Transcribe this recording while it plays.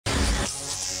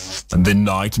The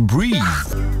night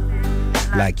breeze.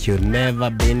 Like you've never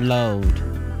been loved.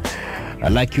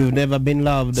 Like you've never been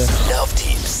loved. Love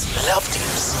tips. Love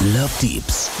tips. Love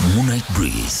tips. Moonlight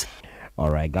breeze.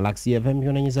 Alright, Galaxy FM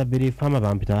yonanyisa biri fama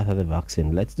bampita after the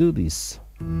vaccine. Let's do this.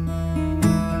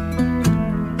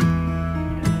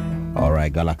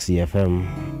 Alright, Galaxy FM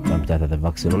bampita after the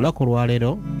vaccine. Olunaku lwa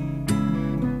leero.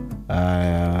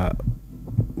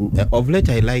 Of late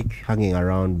I like hanging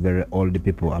around very old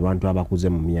people, abantu abakuze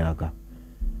mu myaka.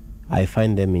 I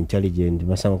find them intelligent,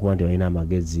 basanga kuba nti balina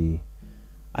amagezi.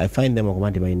 I find them okuba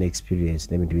nti balina experience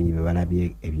n'ebintu bingi bye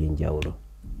balabye ebyenjawulo.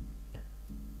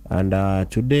 And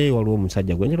today waliwo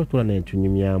omusajja gwe njala otula ne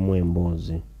tunyumyamu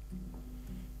emboozi.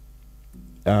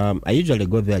 I usually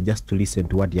go there just to listen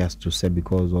to what he has to say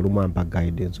because olumu ampa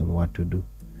guidance on what to do,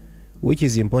 which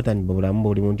is important. Bulamu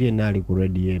buli muntu yenna ali ku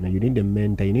radio eno, you need a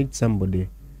mentor, you need somebody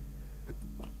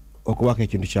okubaka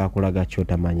ekintu kyakulaga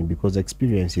kyotamanyi, because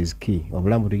experience is key.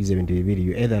 Obulamu tugize ebintu bibiri,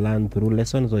 you either learn through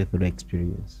lessons or through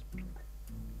experience.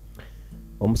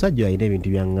 Omusajja alina ebintu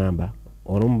byangamba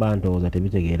olumu bantowooza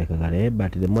tebitegeereka kale,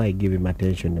 but the more I give him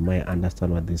attention, the more I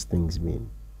understand what these things mean.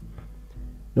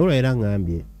 Nolwera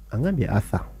angambye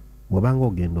Arthur, bw'obanga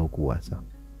ogenda okuwasa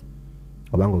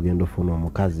obanga ogenda ofuna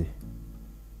omukazi,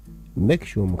 make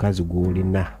sure omukazi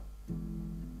gw'olina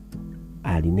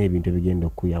alina ebintu ebigenda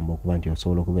okuyamba okuba nti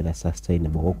osobola okubeera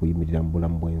sustainable okuyimirira mu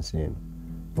bulamu bw'ensi eno,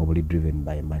 obuli driven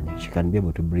by money. She can be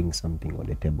able to bring something on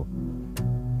the table.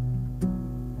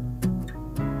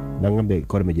 Nangambe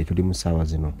economy gye tuli mu ssaawa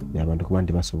zino y'abantu kuba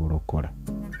nti basobola okukola.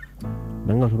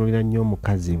 Nanga tunuulira nnyo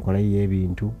omukazi enkola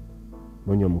y'ebintu,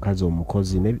 noonya omukazi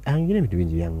omukozi n'ebintu ebintu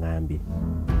bingi byangambye.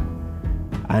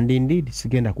 And indeed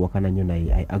sigenda kuwakana nnyo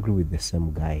naye, I agree with the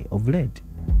same guy. Of late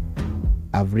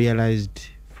I've realized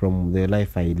from the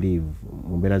life I live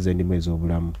mu mbeera z'endimu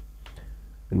ez'obulamu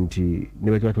nti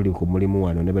ne bwe tuba tuli ku mulimu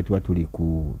wano, ne bwe tuba tuli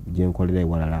ku gye nkolera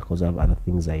ewalala, because of other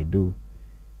things I do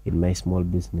in my small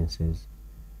businesses,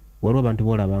 waliwo abantu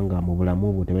boolaba nga mu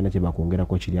bulamu bwo tebalina kye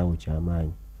bakwongerako kiri awo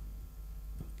ky'amaanyi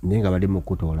naye nga bali mu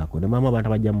kutoolako. Ne maama abantu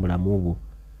abajja mu bulamu bwo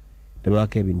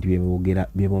tebawako ebintu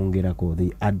bye bongerako,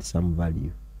 they add some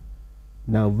value.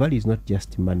 Now value is not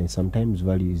just money. Sometimes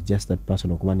value is just that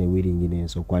person okuba ne willing in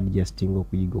enso okwadjustinga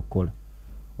okuyiga okukola,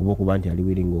 oba okuba nti ali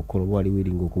willing okukola, oba ali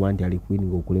willing okuba nti ali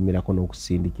willing okulemerako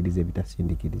n'okusindikiriza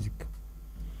ebitasindikirizika.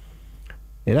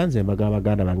 Era nze mbaga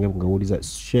abaganda bange ngawuliza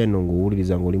sheno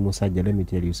ng'owuliriza ng'oli musajja, let me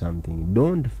tell you something.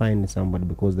 Don't find somebody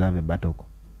because they have a batoko.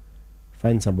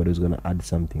 Find somebody who's going to add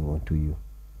something onto you,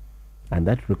 and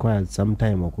that requires some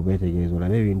time okubeetegereza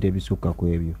olabe ebintu ebisukka ku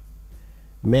ebyo.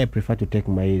 May I prefer to take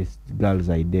my girls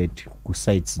I date ku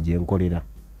sites gye nkolera,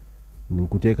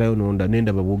 nkuteekayo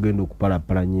nendaba bw'ogenda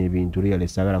okupalapalanya ebintu, really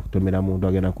sagala kutomera muntu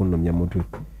agenda kunnomya mutwe,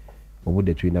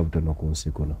 obudde tulina butono ku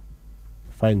nsi kuno.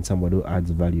 Find somebody who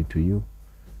adds value to you,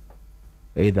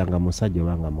 either nga musajja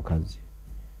oba nga mukazi.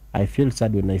 I feel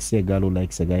sad when I see a girl who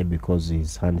likes a guy because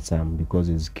he's handsome, because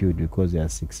he's cute, because he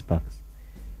has 6 packs.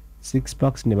 6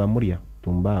 packs ne bamulya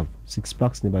tumbaavu, 6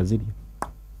 packs ne bazirya.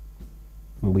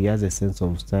 He has a sense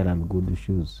of style and good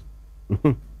shoes.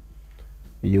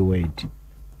 You wait.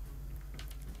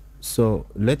 So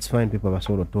let's find people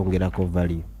abasobola okwongerako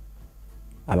value,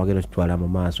 abagenda okutwala mu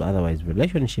maaso. Otherwise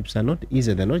relationships are not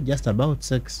easy. They're not just about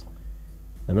sex.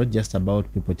 They're not just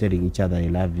about people telling each other I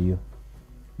love you.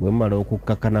 Bwe mumala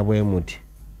okukkakana bwe muti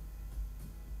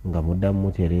nga muddamu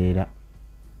mutereera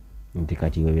nti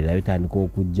kati webera bitandika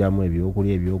okujjamu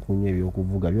ebyokulya, ebyokunywa,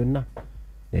 ebyokuvuga byonna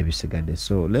ebisigadde.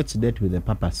 So let's date with a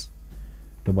purpose.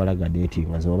 Tobalaga dating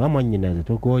nga oba mwannyinaze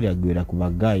tokoolya gwera ku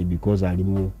bagayi because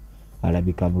alimu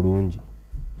alabika bulungi,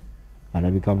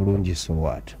 so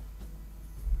what?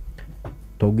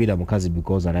 Togwira mukazi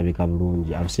because alabika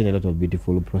bulungi. I've seen a lot of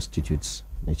beautiful prostitutes.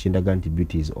 Ekindaga nti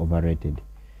beauty is overrated.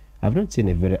 I've not seen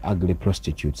a very ugly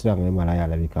prostitute. So malaya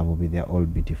alabika bubi, they are all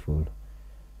beautiful.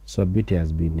 So beauty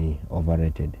has been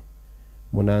overrated.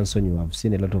 Munansonyi, I've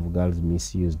seen a lot of girls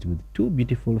misused with 2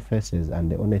 beautiful faces,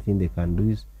 and the only thing they can do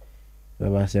is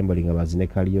assembling abazine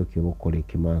karaoke obukola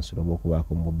ekimansu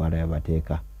obukubaako mu bbala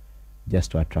yabateeka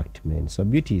just to attract men. So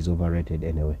beauty is overrated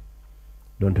anyway.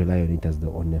 Don't rely on it as the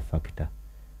only factor.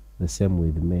 The same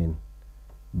with men.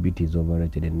 Beauty is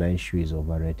overrated, a nice shoe is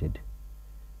overrated.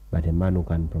 But a man who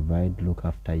can provide, look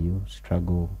after you,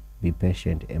 struggle, be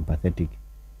patient, empathetic,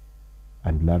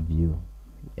 and love you,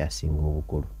 yasinga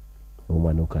obukulu. A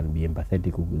woman who can be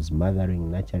empathetic, who is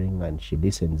mothering, nurturing, and she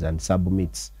listens and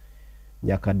submits.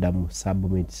 Nyakadamu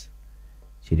submits.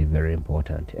 She is very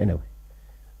important. Anyway,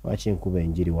 watching kuba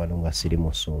enjiri wano nga siri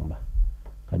musumba.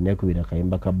 Kanekubira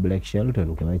kayimba ka Black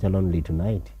Shelton kebaita Lonely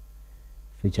Tonight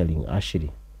featuring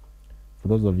Ashley For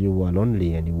those of you who are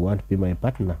lonely and you want to be my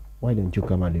partner, why don't you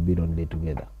come and be lonely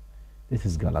together? This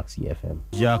is Galaxy FM.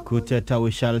 Jakuteta,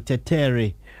 we shall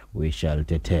tetere. We shall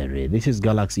tetere. This is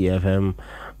Galaxy FM.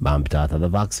 Bamptata the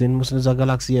vaccine. Muslims are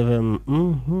Galaxy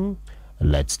FM.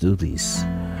 Let's do this.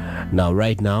 Now,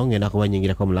 right now, I'm going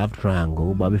to come love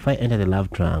triangle. But before I enter the love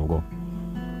triangle,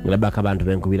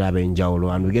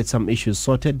 and we get some issues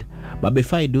sorted. But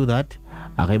before I do that,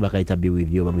 I'm going to be with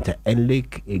you.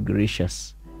 Enrique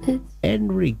Iglesias.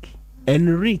 Enrique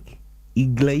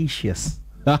Iglesias.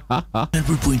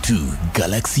 100.2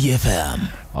 Galaxy FM.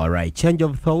 Alright, change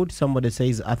of thought. Somebody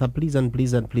says, Arthur, please and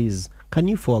please and please, can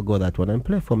you forego that one and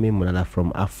play for me Mulala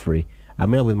from Afri?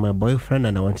 I'm here with my boyfriend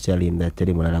and I want to tell him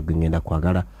Mulala Gungenda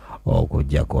Kwagala or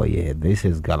Kojakoye. This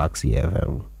is Galaxy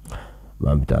FM.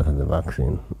 Mambita the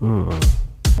vaccine.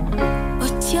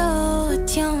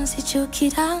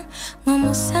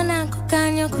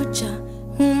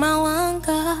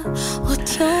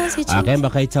 Akemba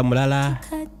kaita mulala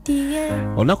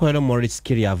onakolero Morris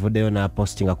Kiria video na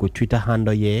postinga ku Twitter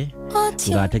handle ye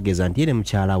nga ategeza nti ene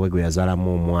mchala we gwe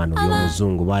yazalamu omwana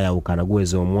y'omuzungu bayawukana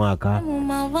gweza omwaka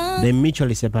they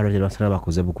mutually separated basana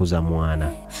bakoze bukuza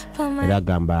mwana era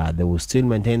gamba they will still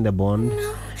maintain the bond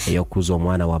eyokuza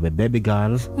omwana wabe baby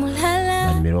girl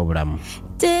banyumira obulamu.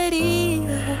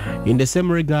 In the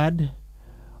same regard,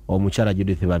 omuchala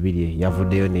Judith babiri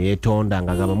yavudeyo ne yetonda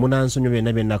nga gamba munansonyo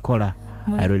byonna bye nakola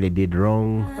I really did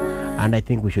wrong and I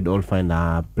think we should all find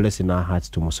a place in our hearts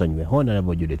to musonywe.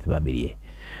 Honorable Judith babiri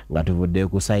nga tuvudeyo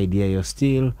ku side yeyo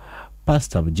still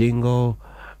Pastor Jingo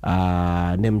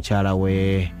ne mchala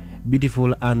we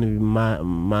beautiful and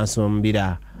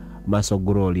masombira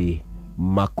masoguroli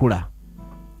makula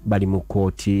bali mu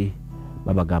kooti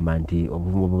babagamba nti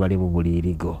obuvumu bali mu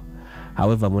bulirigo.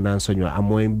 However, Munansonyo,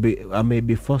 I may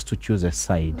be forced to choose a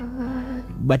side.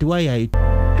 But why are you...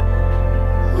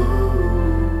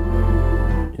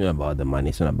 It's not about the money,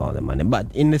 it's not about the money.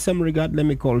 But in the same regard, let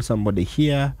me call somebody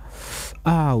here.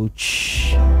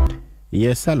 Ouch.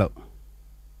 Yes, hello.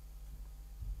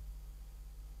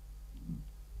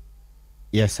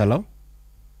 Yes, hello.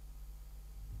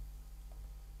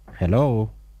 Hello.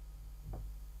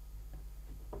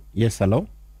 Yes, hello.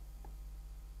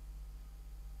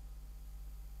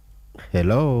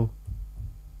 Hello.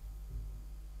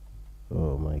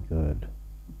 Oh my God.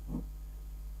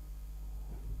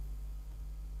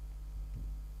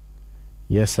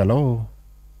 Yes, hello.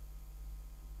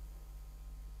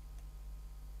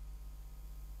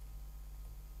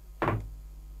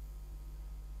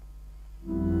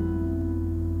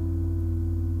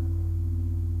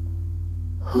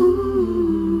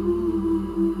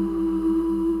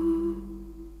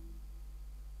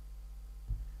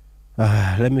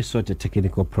 Let me sort a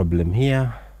technical problem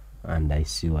here and I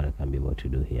see what I can be able to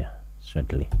do here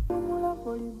shortly.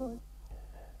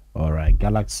 Alright,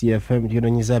 Galaxy FM,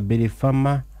 Junoniza Billy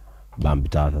Farmer,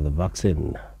 bumped out of the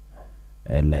vaccine.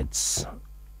 Let's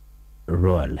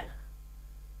roll.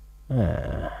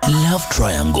 Love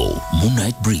Triangle,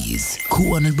 Moonlight Breeze,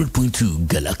 100.2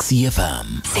 Galaxy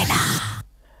FM. Zina.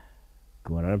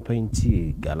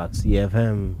 100.2 Galaxy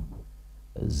FM.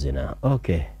 Zina.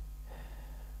 Okay.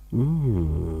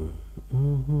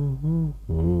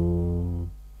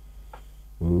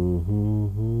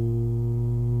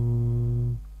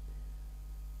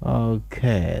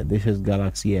 Okay, this is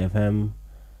Galaxy FM.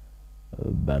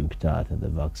 Bumped out of the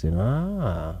vaccine.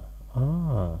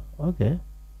 Okay.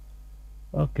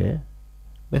 Okay.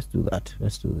 Let's do that.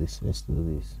 Let's do this. Let's do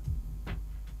this.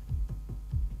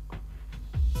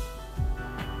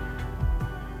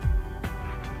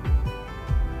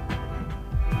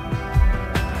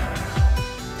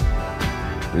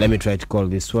 Let me try to call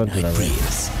this one.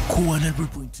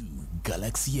 100.2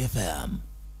 Galaxy FM.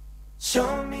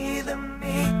 Show me the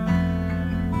me.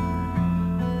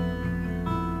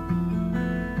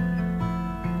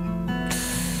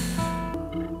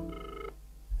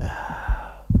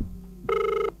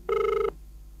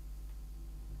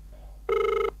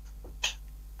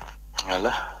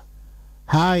 Hello.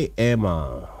 Hi,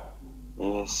 Emma.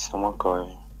 Yes, I'm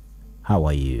okay. How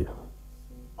are you?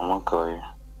 I'm okay.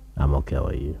 I'm okay. How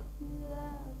are you?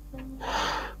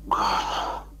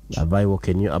 God. Have I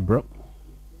woken you up, bro?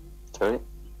 Sorry?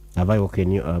 Have I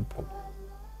woken you up?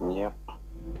 Yep.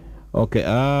 Okay.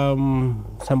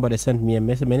 Somebody sent me a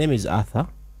message. My name is Arthur.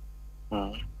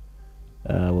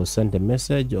 I was sent a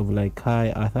message of like,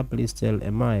 hi Arthur, please tell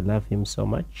Emma I love him so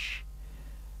much.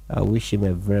 I wish him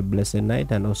a very blessed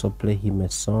night and also play him a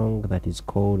song that is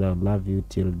called I Love You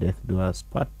Till Death Do Us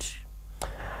Part.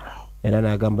 And then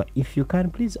Agamba, if you can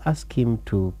please ask him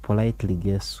to politely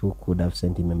guess who could have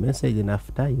sent him a message, and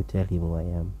after you tell him who I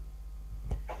am.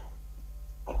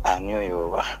 Ani oyo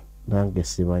ba. Nange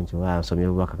simanyi nsomye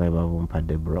obubaka kale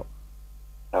babumpadde bro.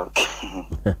 Okay.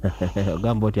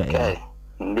 Ogamba otya Okay.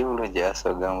 Ndi bulungi aso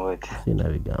ogamba otya? Sina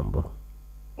bigambo.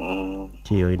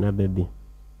 Ki olina baby?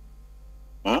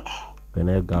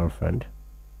 Olina a girlfriend?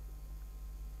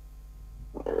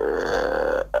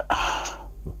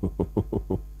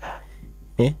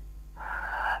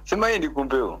 Simanyi ndi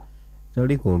kumpewo.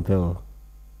 Toli kumpewo.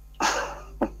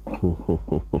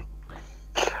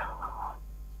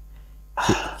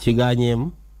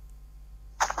 Kiganyemu?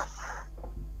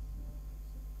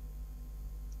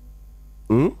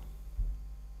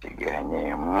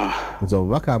 Kiganyemu. Nze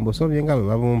obubaka mbusomye nga bwe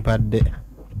babumpadde.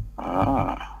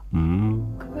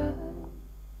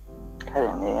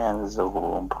 Kale neyanziza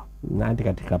okubumpa. Nanti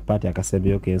kati kapati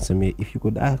akasembyeyo kensomye. If you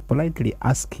could politely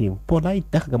ask him.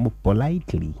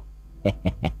 Politely.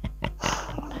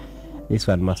 This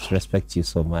one must respect you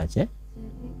so much, eh?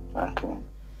 Okay.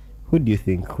 Who do you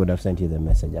think could have sent you the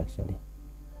message actually?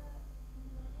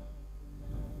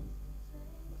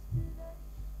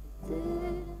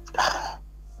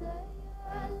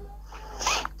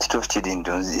 Kituufu kiri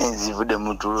nzivudde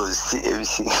mu tulozi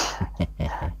ebisi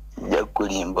ja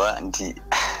kulimba nti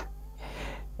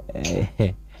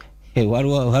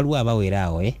waliwo abawera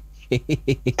awo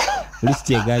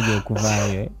lisiti eganye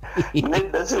okuvaayo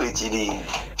nedda si wekiri.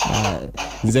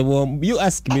 nze you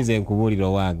ask me nze nkubuulira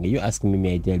owange, you ask me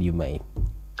may I tell you mine.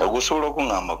 Okusobola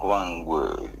okuŋŋamba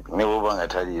kubanga ne bwoba nga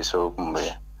taliiso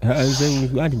okumbeera.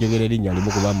 Nze anti njogera erinnya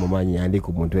limu kuba mumanyi andi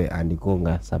ku mutwe andiko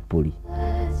nga sapuli.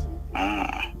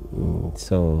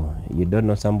 So you don't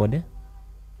know somebody?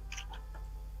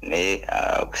 Naye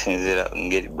okusinziira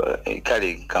ngeri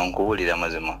kale kankubuulira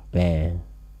mazima.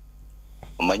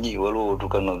 Omanyi waliwo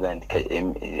otuuka noga nti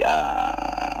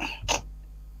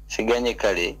siganye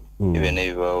kale ebyo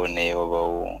nebibaawo naye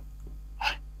wabaawo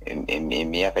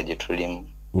emyaka gye tulimu.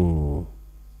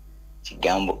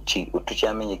 Kigambo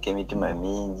tukyamenyeka emitima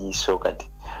mingi so kati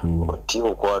oti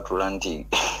okwatula nti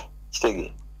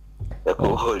kitege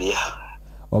yakubuulira.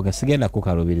 Okay, sigenda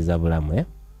kukalubiriza bulamu, eh?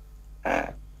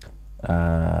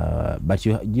 But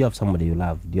do you have somebody you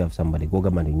love? Do you have somebody? Go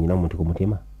gamba nti nyina omuntu ku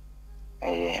mutima?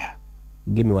 Yeah.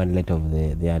 Give me one letter of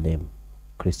their name.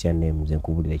 Christian name nze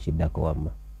nkubulira ekiddako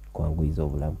wamma kwanguyiza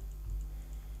obulamu.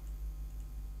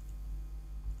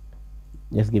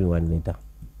 Just give me one letter.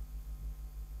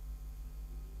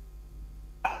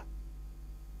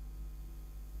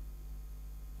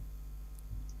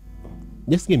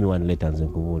 Just give me one letter nze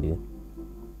nkubulira.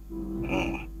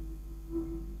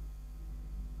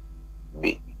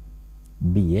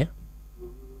 B, eh?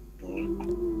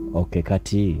 Okay,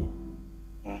 Kati.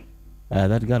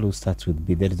 That girl who starts with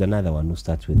B, there is another one who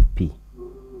starts with P.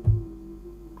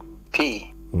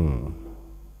 P? You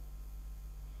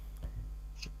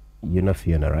know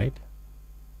Fiona, right?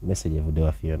 Message of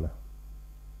the Fiona.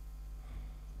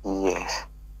 Yes.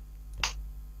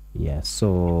 Yeah,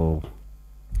 so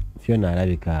Fiona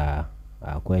alabika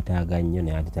kwetaaga nnyo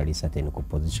naye ate tali certain ku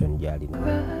position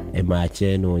gy'alina.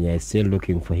 Emache Noonya is still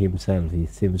looking for himself. He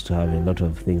seems to have a lot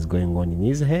of things going on in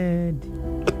his head.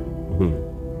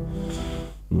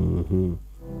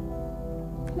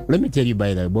 Let me tell you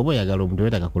by the way, Bobo yagala omuntu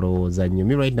wetaka kulowooza nnyo.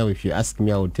 Me right now, if you ask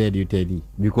me, I will tell you,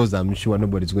 because I'm sure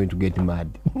nobody's going to get mad.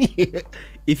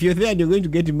 If you're there and you're going to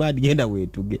get mad, get away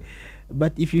to get.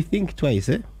 But if you think twice,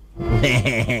 eh?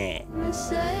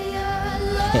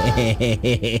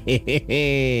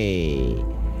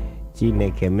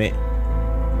 Chinekeme.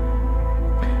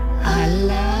 I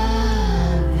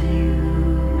love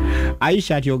you.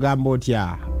 Aisha atyogambo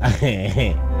otya.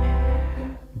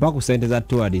 Baku sente za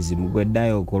tourism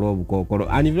gweddayo okola obukokolo.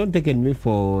 And if you don't taken me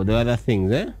for the other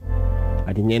things, eh?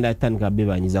 Ati nyenda tandika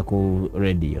bibanyiza ku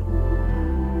radio.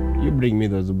 You bring me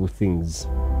those good things.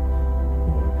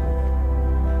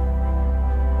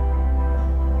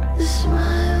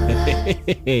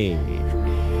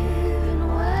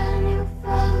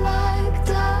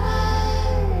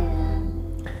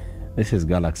 This is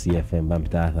Galax FM,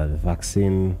 Bampita the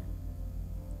vaccine.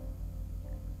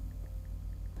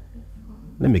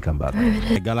 Let me come back.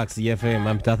 Galaxy FM,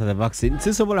 I'm Arthur the vaccine.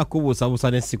 Sisobola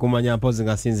kubuusabuusa ne sikumanya mpozi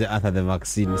nga sinze Arthur the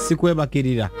vaccine.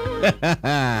 Sikwebakirira.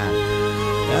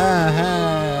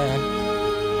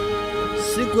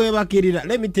 Sikwebakirira.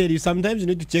 Let me tell you, sometimes you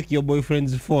need to check your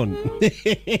boyfriend's phone.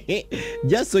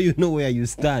 Just so you know where you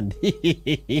stand.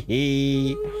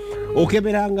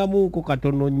 Okeberangamuko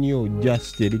katono nnyo,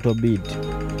 just a little bit.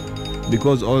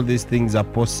 Because all these things are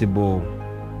possible.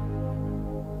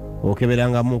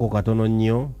 Okeberangamuko katono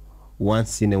nnyo,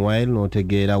 once in a while,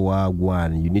 notegeera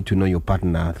wagwan. You need to know your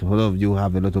partner. A lot of you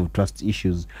have a lot of trust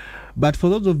issues. But for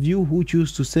those of you who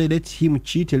choose to say let him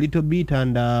cheat a little bit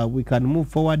and we can move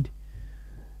forward,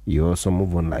 you also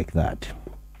move on like that.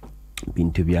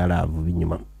 Bintu bya love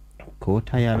binyuma.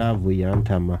 Kota ya love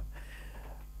yantama.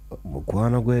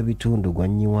 Mukwano gw'ebitundu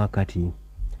gwanyiwa kati.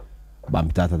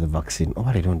 Bamtata the vaccine. Oh,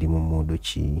 I don't even mood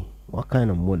chi. What kind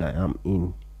of mood I am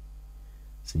in?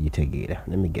 Sijitegera.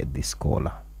 Let me get this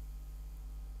caller.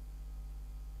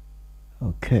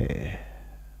 Okay.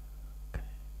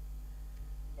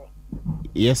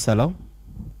 Yes, hello?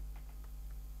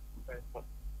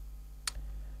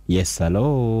 Yes,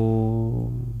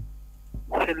 hello?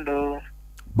 Hello.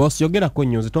 Boss, yogera ko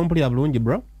news. Tompulira bulungi,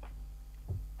 bro?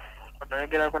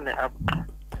 Yogera ko ne Abdul.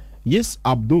 Yes,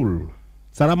 Abdul.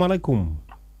 Salamu alaikum.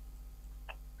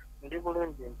 Ndi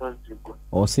bulungi mpozi gwo.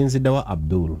 Osinziddewa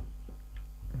Abdul.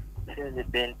 Sinzi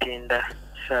bentinda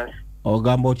shas.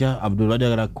 Ogamba otya Abdul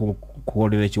wajagala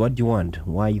kukolera ki? What do you want?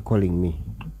 Why are you calling me?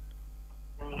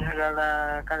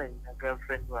 Njagala kale nina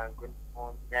girlfriend wange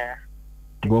munya.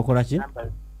 Gwokola ki?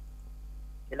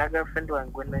 Nina girlfriend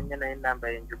wange nanya naye namba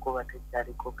yenjikuba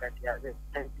tekyaliko kati abe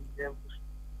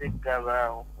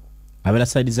zeggabawo. Abera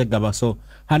side zeggaba, so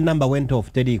her number went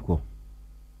off teriiko.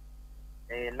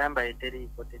 Namba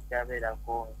eteriiko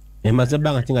tekyabeerako. Emaze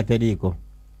ebbanga ki nga teriiko?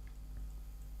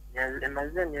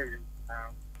 Emaze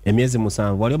emyezi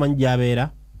 7. Wali omanyi gy'abeera?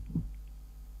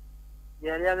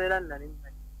 Yali abeera nali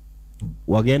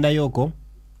wagendayo okko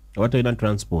oba tolina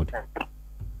transport?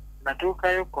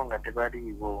 Natuukayo okko nga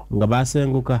tebaliiwo. Nga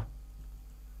baasenguka?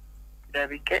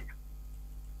 Kirabike.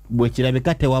 Bwe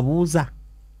kirabika tewabuuza?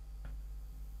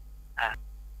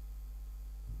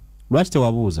 Lwaki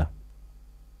tewabuuza?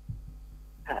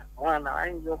 Mwana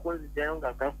ayinza okunzijjayo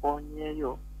nga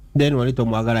gakoonyeeyo. Then wali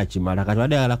tomwagala kimala kati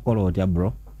wadde ayagala kukola otya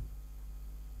bro?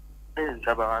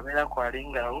 Nsaba wabeera kwali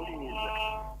nga awuliriza.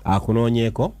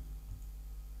 Akunoonyeeko?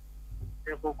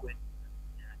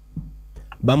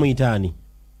 Bamuyita ani?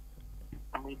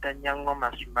 Bamuyita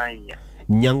Nyangoma Smaya.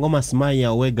 Nyangoma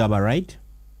Smaya owegaba, right?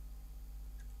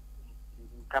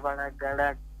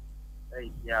 Kabalagala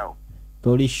yawo.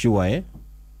 Toli sure, eh?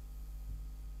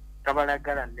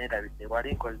 Kabalagala nerabidde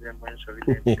wali nkozeemu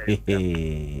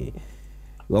ensobi.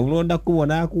 Wabulonda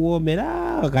kubona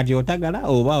akuwoomera kati otagala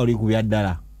oba oli kubya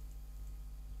ddala?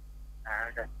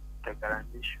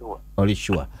 Oli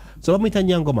sure. So bamuyita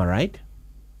Nyangoma, right?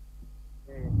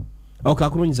 Okay,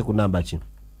 akunonyeze ku namba ki?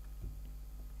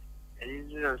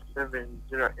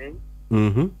 0708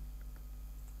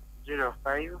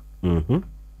 05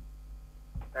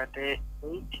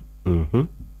 38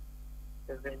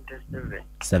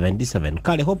 77.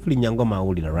 Kale hopefully Nyangoma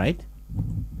awulira, right?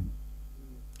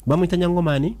 Bamuyita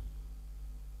Nyangoma ani?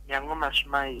 Nyangoma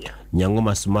Smaya.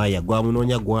 Nyangoma Smaya.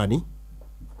 Gwamunoonya gwani?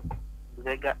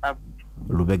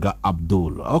 Lubega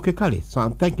Abdul. Okay, kale. So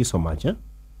thank you so much, eh?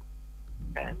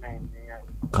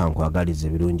 Kankwagaliza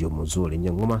ebirungi omuzuule.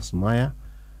 Nyangoma Smaya,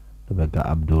 Lubega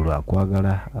Abdul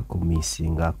akwagala,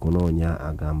 akumisinga, akunoonya,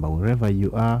 agamba wherever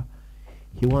you are,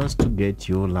 he wants to get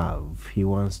your love. He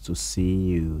wants to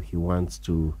see you. He wants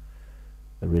to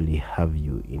really have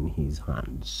you in his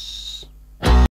hands.